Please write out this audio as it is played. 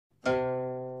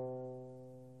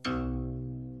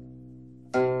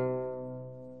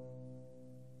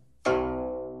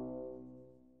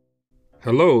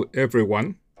Hello,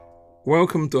 everyone.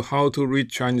 Welcome to How to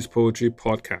Read Chinese Poetry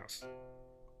podcast.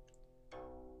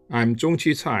 I'm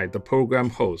Zong-qi, the program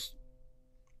host.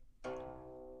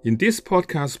 In this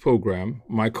podcast program,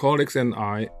 my colleagues and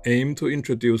I aim to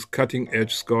introduce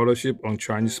cutting-edge scholarship on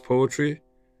Chinese poetry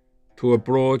to a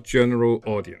broad general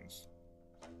audience.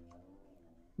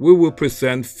 We will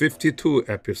present 52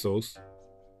 episodes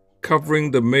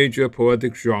covering the major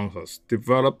poetic genres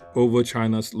developed over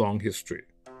China's long history.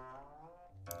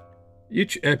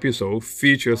 Each episode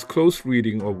features close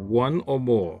reading of one or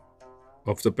more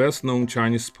of the best-known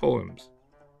Chinese poems,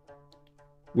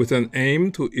 with an aim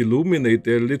to illuminate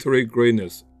their literary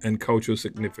greatness and cultural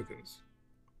significance.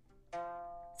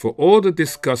 For all the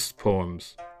discussed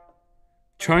poems,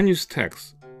 Chinese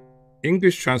text,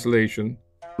 English translation,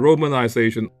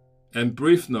 romanization, and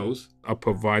brief notes are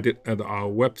provided at our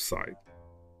website,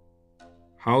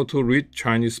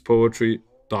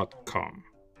 howtoreadchinesepoetry.com.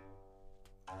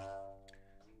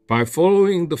 By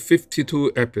following the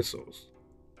 52 episodes,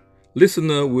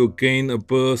 listener will gain a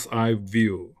bird's-eye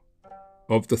view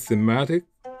of the thematic,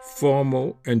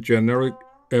 formal, and generic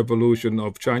evolution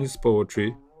of Chinese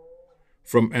poetry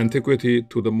from antiquity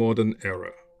to the modern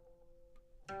era.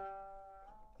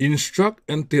 Instruct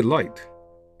and delight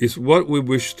is what we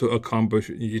wish to accomplish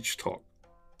in each talk.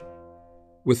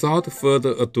 Without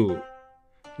further ado,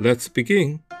 let's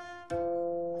begin.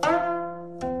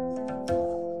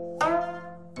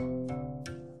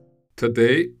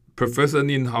 Today, Professor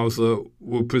Nienhauser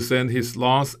will present his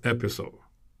last episode.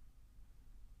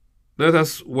 Let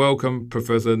us welcome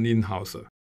Professor Nienhauser.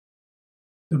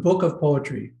 The Book of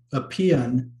Poetry, a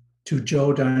paean to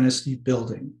Zhou Dynasty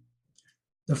building.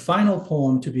 The final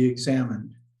poem to be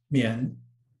examined, Mian,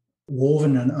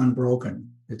 woven and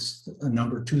unbroken. It's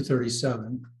number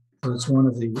 237. So it's one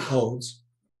of the Odes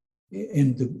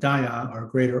in the Daya, our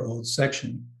Greater Odes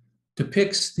section,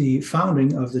 depicts the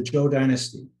founding of the Zhou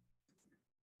Dynasty,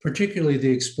 particularly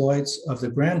the exploits of the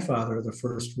grandfather of the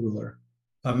first ruler,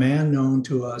 a man known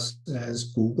to us as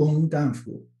Gu Gong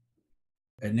Danfu,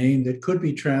 a name that could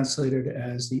be translated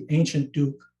as the ancient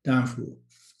Duke Danfu.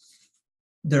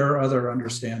 There are other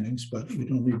understandings, but we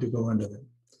don't need to go into them.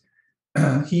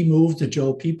 He moved the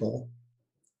Zhou people,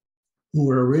 who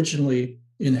were originally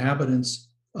inhabitants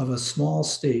of a small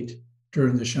state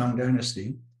during the Shang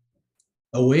dynasty,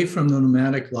 away from the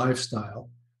nomadic lifestyle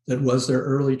that was their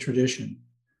early tradition,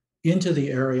 into the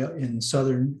area in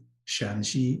southern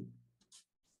Shanxi,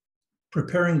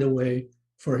 preparing the way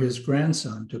for his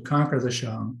grandson to conquer the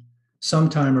Shang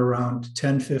sometime around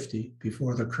 1050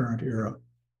 before the current era.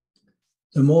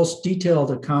 The most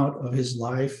detailed account of his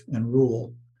life and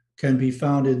rule can be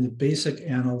found in the basic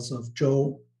annals of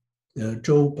Zhou, the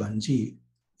Zhou Benji,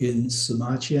 in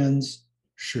Sima Qian's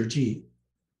Shiji,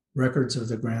 Records of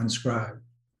the Grand Scribe.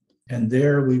 And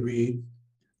there we read,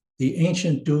 the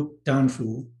ancient Duke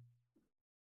Danfu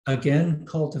again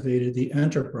cultivated the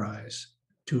enterprise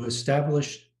to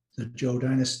establish the Zhou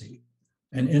dynasty,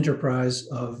 an enterprise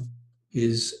of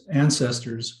his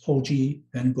ancestors Hoji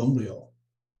and Gongliu.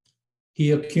 He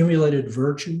accumulated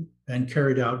virtue and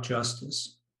carried out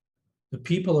justice. The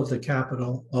people of the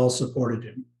capital all supported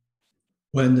him.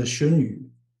 When the Shunyu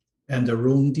and the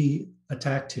Rongdi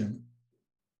attacked him,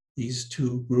 these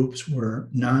two groups were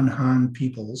non-Han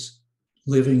peoples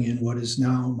living in what is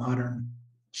now modern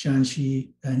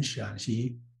Shanxi and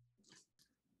Shanxi.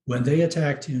 When they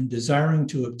attacked him, desiring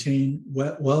to obtain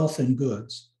wealth and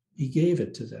goods, he gave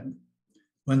it to them.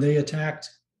 When they attacked,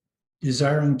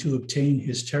 desiring to obtain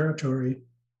his territory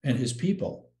and his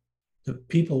people, the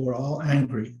people were all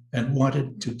angry and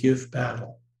wanted to give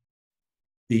battle.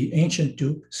 The ancient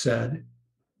duke said,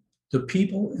 the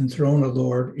people enthrone a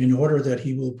lord in order that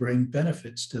he will bring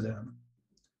benefits to them.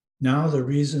 Now the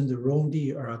reason the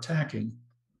Rongdi are attacking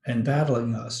and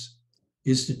battling us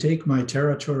is to take my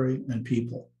territory and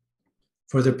people.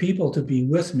 For the people to be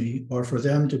with me or for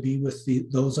them to be with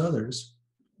those others,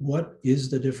 what is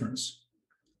the difference?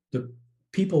 The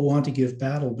people want to give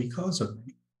battle because of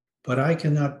me, but I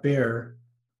cannot bear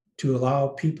to allow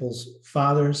people's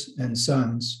fathers and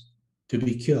sons to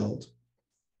be killed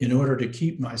in order to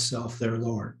keep myself their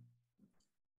lord.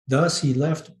 Thus he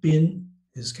left Bin,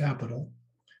 his capital,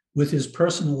 with his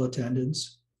personal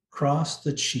attendants, crossed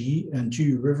the Qi and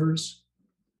Ju rivers,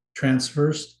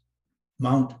 traversed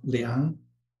Mount Liang,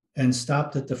 and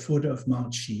stopped at the foot of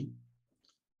Mount Xi.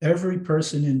 Every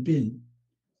person in Bin,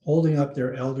 holding up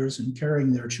their elders and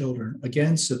carrying their children,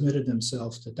 again submitted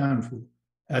themselves to Danfu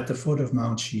at the foot of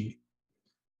Mount Xi.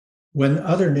 When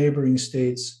other neighboring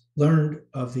states learned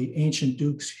of the ancient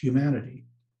duke's humanity,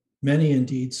 many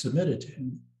indeed submitted to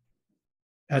him.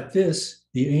 At this,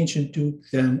 The ancient duke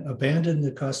then abandoned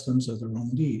the customs of the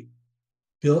Rongdi,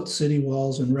 built city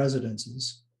walls and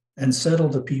residences, and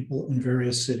settled the people in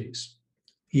various cities.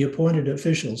 He appointed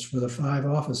officials for the 5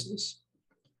 offices.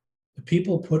 The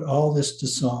people put all this to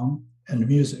song and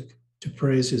music to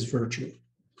praise his virtue.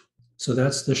 So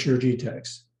that's the Shiji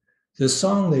text. The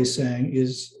song they sang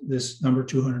is this number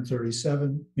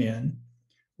 237, Mian,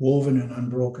 woven and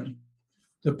unbroken.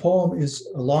 The poem is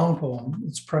a long poem.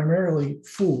 It's primarily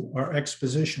fu, or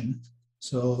exposition.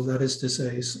 So that is to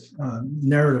say,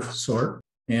 narrative sort.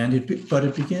 But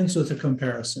it begins with a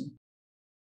comparison.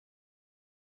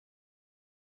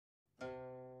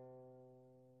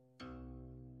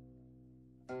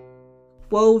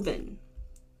 Woven.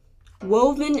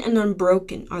 Woven and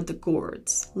unbroken are the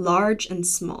gourds, large and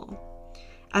small,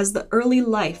 as the early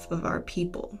life of our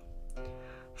people.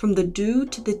 From the Du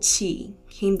to the Qi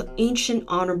came the ancient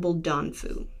honorable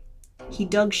Danfu. He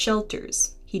dug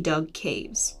shelters, he dug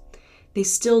caves. They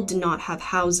still did not have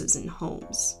houses and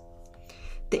homes.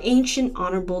 The ancient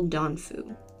honorable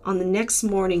Danfu on the next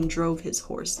morning drove his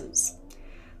horses.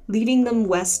 Leading them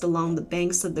west along the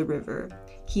banks of the river,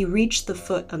 he reached the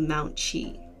foot of Mount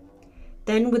Qi.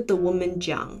 Then with the woman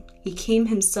Jiang, he came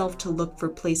himself to look for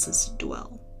places to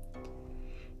dwell.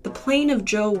 The plain of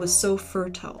Zhou was so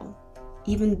fertile,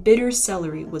 even bitter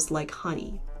celery was like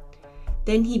honey.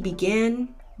 Then he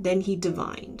began, then he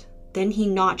divined, then he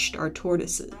notched our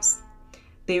tortoises.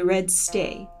 They read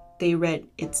stay, they read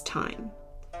it's time.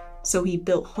 So he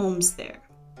built homes there.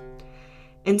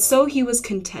 And so he was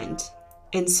content,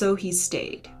 and so he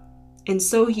stayed. And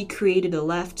so he created a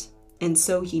left, and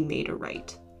so he made a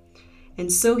right.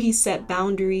 And so he set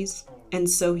boundaries, and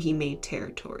so he made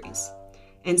territories.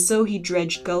 And so he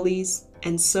dredged gullies,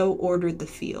 and so ordered the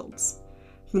fields.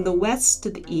 From the west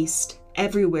to the east,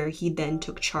 everywhere he then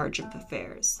took charge of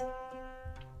affairs.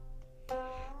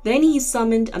 Then he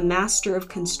summoned a master of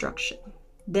construction.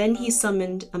 Then he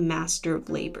summoned a master of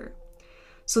labor,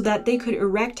 so that they could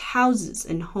erect houses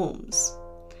and homes.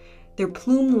 Their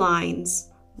plume lines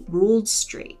ruled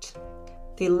straight.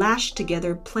 They lashed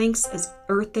together planks as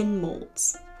earthen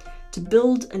molds to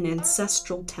build an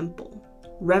ancestral temple,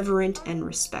 reverent and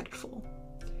respectful,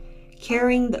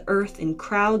 carrying the earth in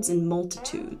crowds and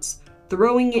multitudes,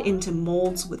 throwing it into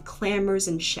molds with clamors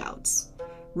and shouts,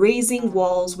 raising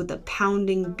walls with a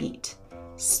pounding beat,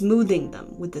 smoothing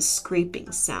them with a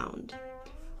scraping sound.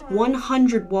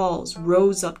 100 walls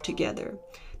rose up together.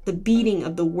 The beating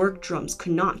of the work drums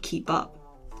could not keep up.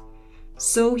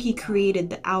 So he created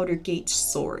the outer gates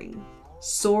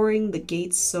soaring the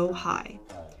gates so high.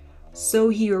 So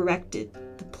he erected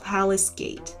the palace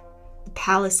gate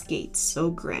so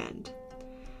grand.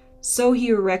 So he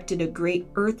erected a great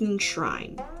earthen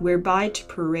shrine whereby to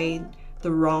parade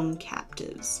the wrong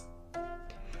captives.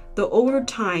 Though over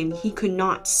time he could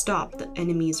not stop the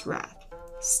enemy's wrath,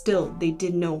 still they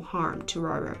did no harm to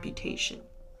our reputation.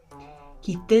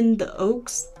 He thinned the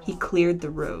oaks, he cleared the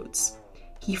roads.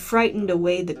 He frightened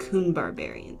away the Kun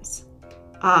barbarians.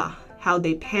 Ah, how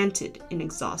they panted in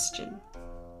exhaustion.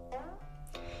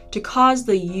 To cause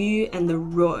the Yu and the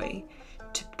Roi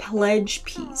to pledge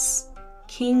peace,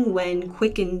 King Wen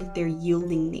quickened their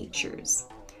yielding natures.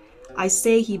 I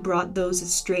say he brought those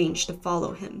estranged to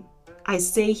follow him. I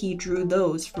say he drew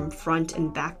those from front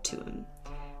and back to him.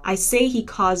 I say he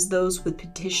caused those with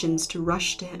petitions to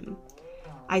rush to him.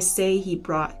 I say he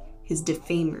brought his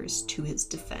defamers to his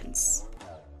defense.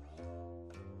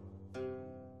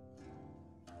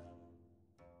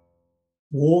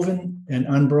 Woven and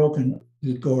unbroken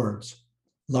the gourds,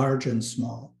 large and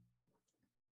small.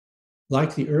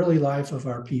 Like the early life of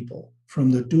our people,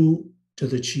 from the Du to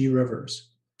the Qi rivers,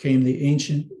 came the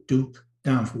ancient Duke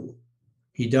Danfu.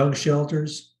 He dug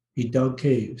shelters, he dug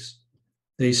caves.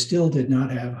 They still did not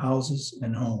have houses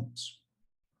and homes.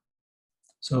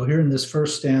 So here in this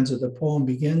first stanza, the poem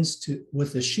begins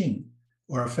with the Xing,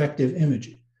 or effective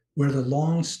image, where the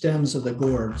long stems of the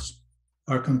gourds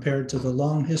are compared to the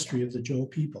long history of the Zhou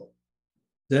people.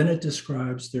 Then it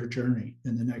describes their journey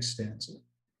in the next stanza.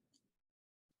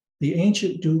 The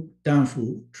ancient Duke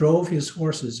Danfu drove his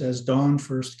horses as dawn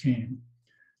first came.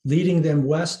 Leading them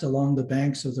west along the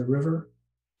banks of the river,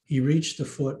 he reached the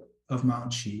foot of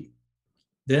Mount Qi.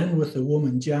 Then with the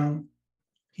woman Jiang,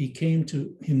 he came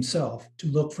to himself to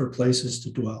look for places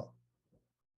to dwell.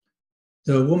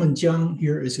 The woman Jiang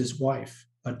here is his wife,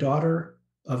 a daughter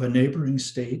of a neighboring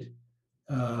state.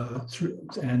 Through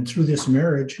this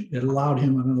marriage, it allowed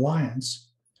him an alliance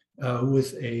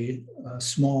with a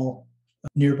small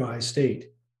nearby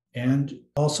state, and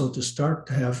also to start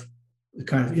to have the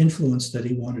kind of influence that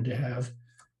he wanted to have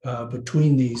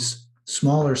between these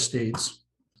smaller states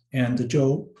and the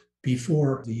Zhou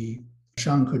before the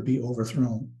Shang could be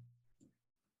overthrown.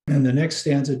 And the next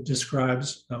stanza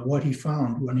describes what he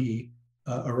found when he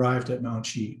arrived at Mount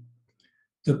Qi.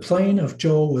 The plain of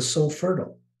Zhou was so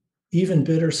fertile, even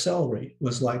bitter celery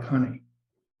was like honey.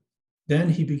 Then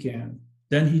he began,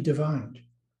 then he divined.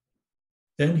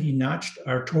 Then he notched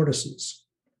our tortoises.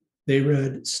 They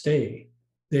read, stay.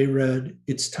 They read,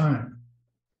 it's time.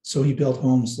 So he built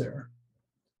homes there.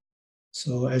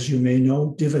 So as you may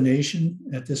know, divination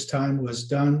at this time was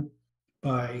done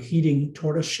by heating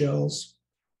tortoise shells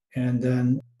and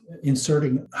then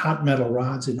inserting hot metal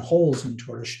rods in holes in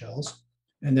tortoise shells,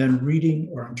 and then reading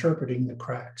or interpreting the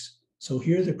cracks. So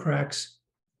here the cracks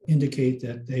indicate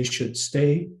that they should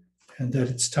stay and that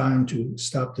it's time to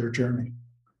stop their journey.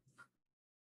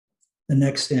 The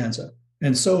next stanza,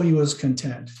 and so he was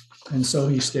content, and so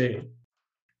he stayed.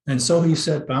 And so he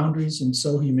set boundaries, and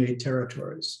so he made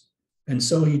territories. And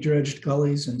so he dredged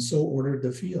gullies, and so ordered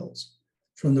the fields.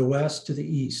 From the west to the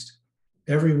east,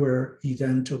 everywhere he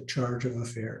then took charge of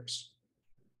affairs.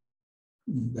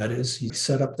 That is, he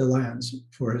set up the lands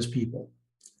for his people.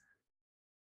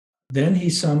 Then he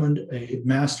summoned a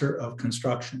master of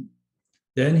construction.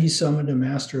 Then he summoned a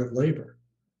master of labor,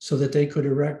 so that they could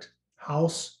erect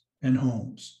house and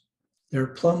homes. Their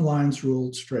plumb lines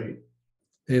ruled straight.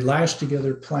 They lashed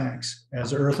together planks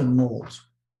as earthen molds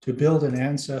to build an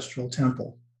ancestral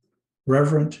temple,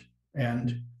 reverent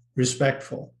and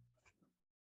respectful.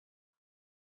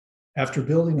 After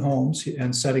building homes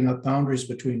and setting up boundaries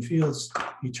between fields,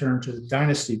 he turned to the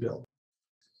dynasty building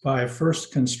by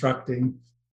first constructing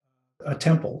a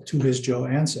temple to his Zhou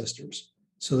ancestors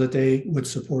so that they would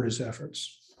support his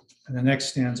efforts. And the next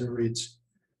stanza reads,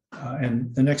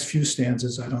 and the next few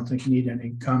stanzas I don't think need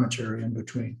any commentary in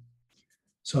between.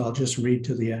 So I'll just read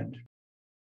to the end.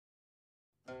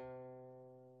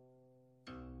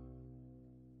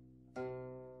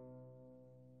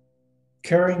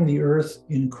 Carrying the earth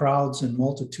in crowds and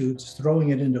multitudes, throwing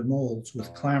it into molds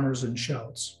with clamors and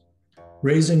shouts,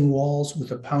 raising walls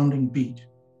with a pounding beat,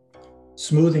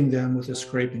 smoothing them with a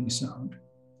scraping sound.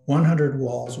 100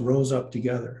 walls rose up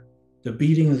together. The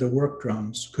beating of the work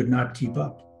drums could not keep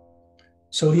up.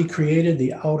 So he created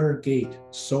the outer gate,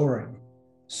 soaring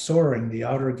the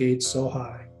outer gate so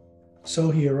high.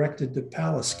 So he erected the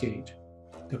palace gate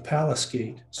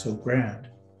so grand.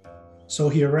 So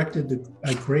he erected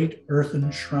a great earthen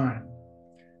shrine,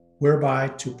 whereby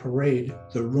to parade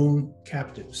the Rune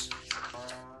captives.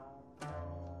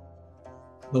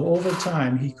 Though over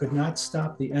time he could not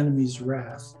stop the enemy's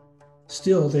wrath,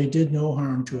 still they did no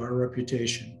harm to our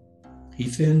reputation. He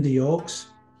thinned the oaks,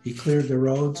 he cleared the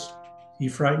roads, he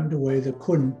frightened away the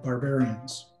Kun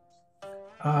barbarians.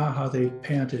 Ah, how they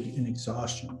panted in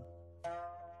exhaustion.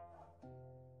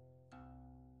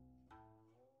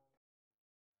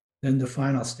 Then the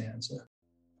final stanza.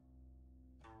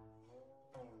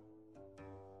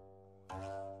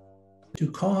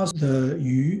 To cause the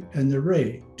Yu and the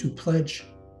Rei to pledge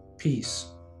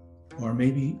peace, or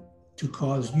maybe to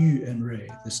cause Yu and Rei,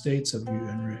 the states of Yu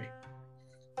and Rei.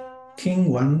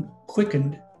 King Wen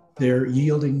quickened their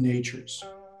yielding natures.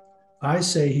 I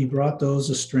say he brought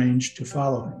those estranged to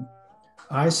follow him.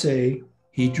 I say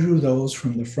he drew those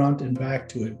from the front and back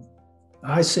to him.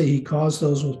 I say he caused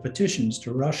those with petitions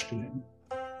to rush to him.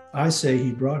 I say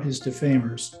he brought his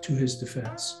defamers to his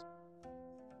defense.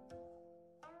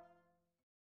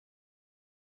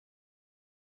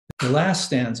 The last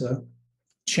stanza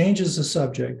changes the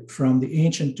subject from the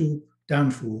ancient duke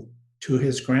Danfu to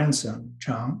his grandson,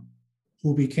 Shang,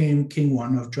 who became King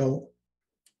Wen of Zhou,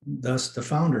 thus the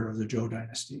founder of the Zhou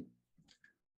dynasty.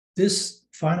 This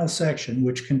final section,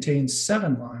 which contains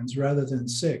 7 lines rather than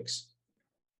 6,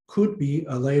 could be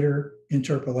a later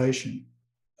interpolation,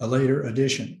 a later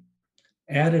addition,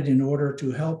 added in order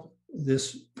to help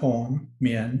this poem,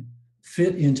 Mian,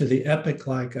 fit into the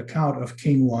epic-like account of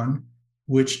King Wen,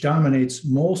 which dominates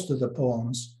most of the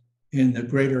poems in the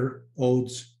greater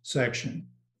Odes section.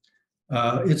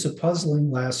 It's a puzzling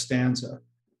last stanza.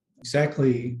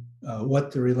 Exactly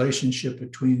what the relationship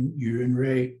between Yu and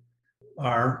Rei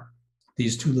are,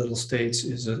 these two little states,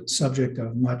 is a subject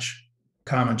of much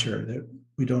commentary that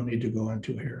we don't need to go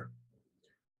into here.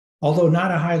 Although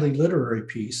not a highly literary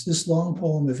piece, this long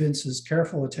poem evinces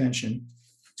careful attention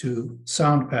to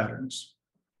sound patterns.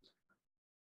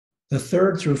 The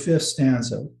 3rd through 5th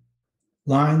stanza,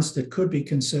 lines that could be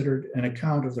considered an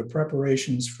account of the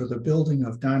preparations for the building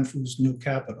of Danfu's new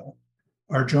capital,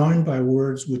 are joined by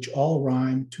words which all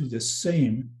rhyme to the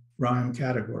same rhyme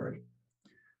category.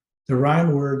 The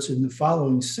rhyme words in the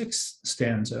following 6th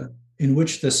stanza, in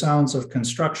which the sounds of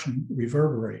construction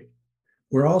reverberate,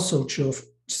 were also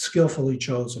skillfully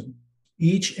chosen.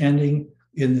 each ending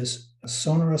in this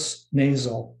sonorous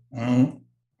nasal,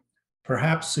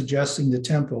 perhaps suggesting the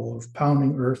tempo of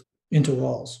pounding earth into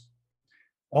walls.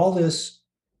 All this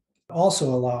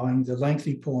also allowing the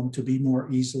lengthy poem to be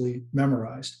more easily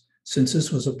memorized. Since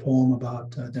this was a poem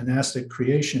about dynastic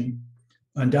creation,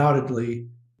 undoubtedly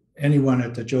anyone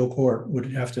at the Zhou court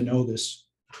would have to know this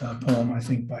poem, I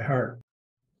think, by heart.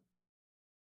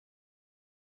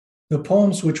 The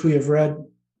poems which we have read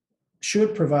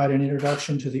should provide an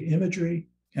introduction to the imagery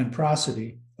and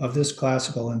prosody of this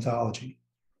classical anthology.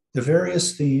 The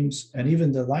various themes and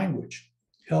even the language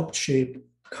helped shape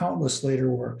countless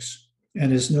later works,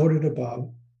 and as noted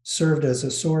above, served as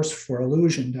a source for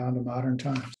allusion down to modern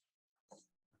times.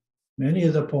 Many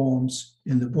of the poems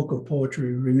in the Book of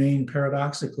Poetry remain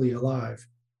paradoxically alive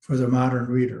for the modern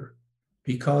reader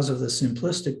because of the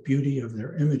simplistic beauty of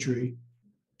their imagery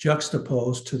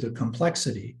juxtaposed to the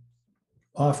complexity,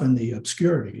 often the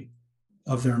obscurity,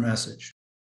 of their message.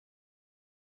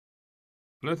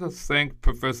 Let us thank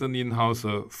Professor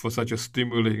Nienhauser for such a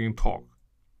stimulating talk.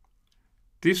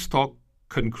 This talk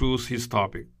concludes his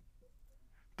topic,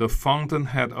 the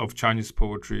fountainhead of Chinese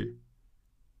poetry,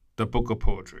 the Book of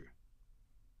Poetry.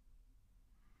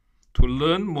 To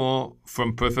learn more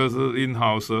from Professor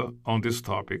Nienhauser on this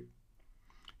topic,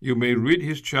 you may read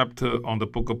his chapter on the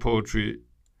Book of Poetry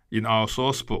in our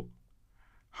source book,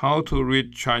 How to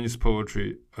Read Chinese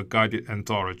Poetry, a Guided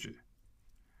Anthology.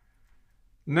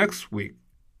 Next week,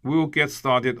 we will get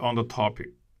started on the topic,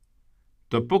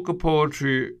 the Book of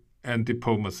Poetry and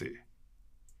Diplomacy.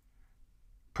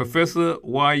 Professor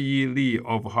Y.E. Lee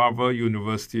of Harvard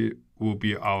University will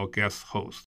be our guest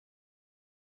host.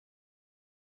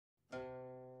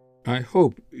 I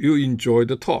hope you enjoyed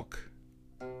the talk.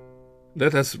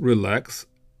 Let us relax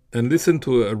and listen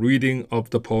to a reading of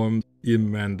the poem in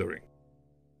Mandarin.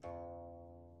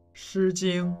 诗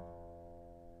经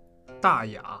大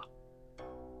雅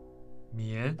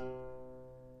绵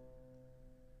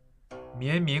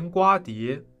绵绵瓜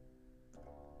瓞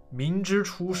民之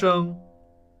初生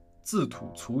自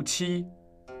土卒期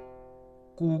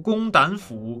古公胆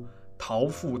府陶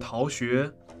赋陶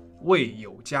学未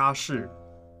有家室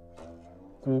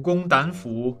古公胆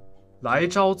府来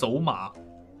朝走马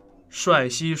率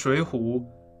西水浒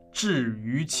至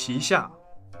于其下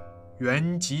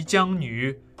原及江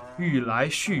女欲来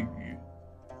续语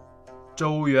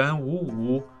周原武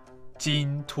武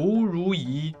锦图如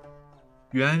仪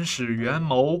原始元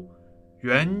谋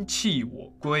元气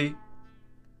我归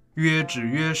曰止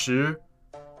曰时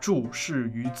注释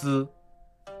于兹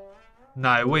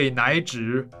乃谓乃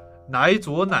止乃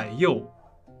左乃右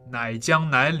乃将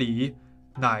乃李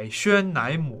乃宣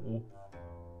乃母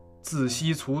自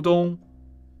西卒东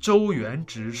周原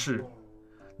执事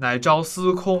乃招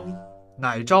司空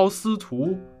乃招司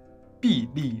徒必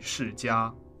立世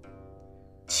家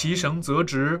其绳则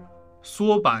直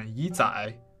缩板以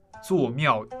载作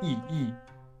庙意义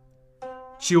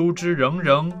纠之仍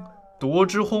仍夺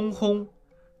之轰轰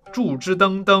筑之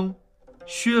登登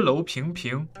薛楼平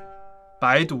平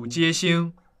白堵皆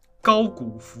兴高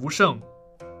谷福盛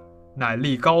乃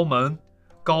立高门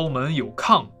高门有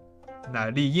抗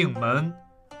乃立应门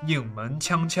应门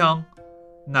锵锵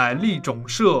乃立种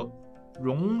社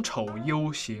容丑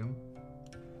忧形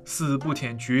四不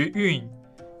舔绝韵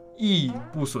亦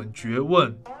不损绝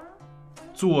问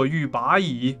坐欲拔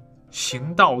矣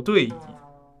行道对矣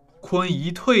坤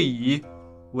仪退矣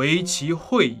为其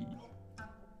会矣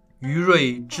于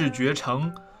睿至绝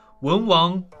成文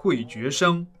王贵绝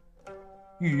生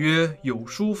欲曰有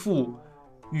叔父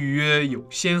欲曰有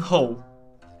先后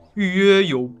欲曰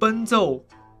有奔奏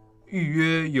欲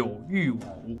曰有御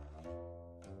武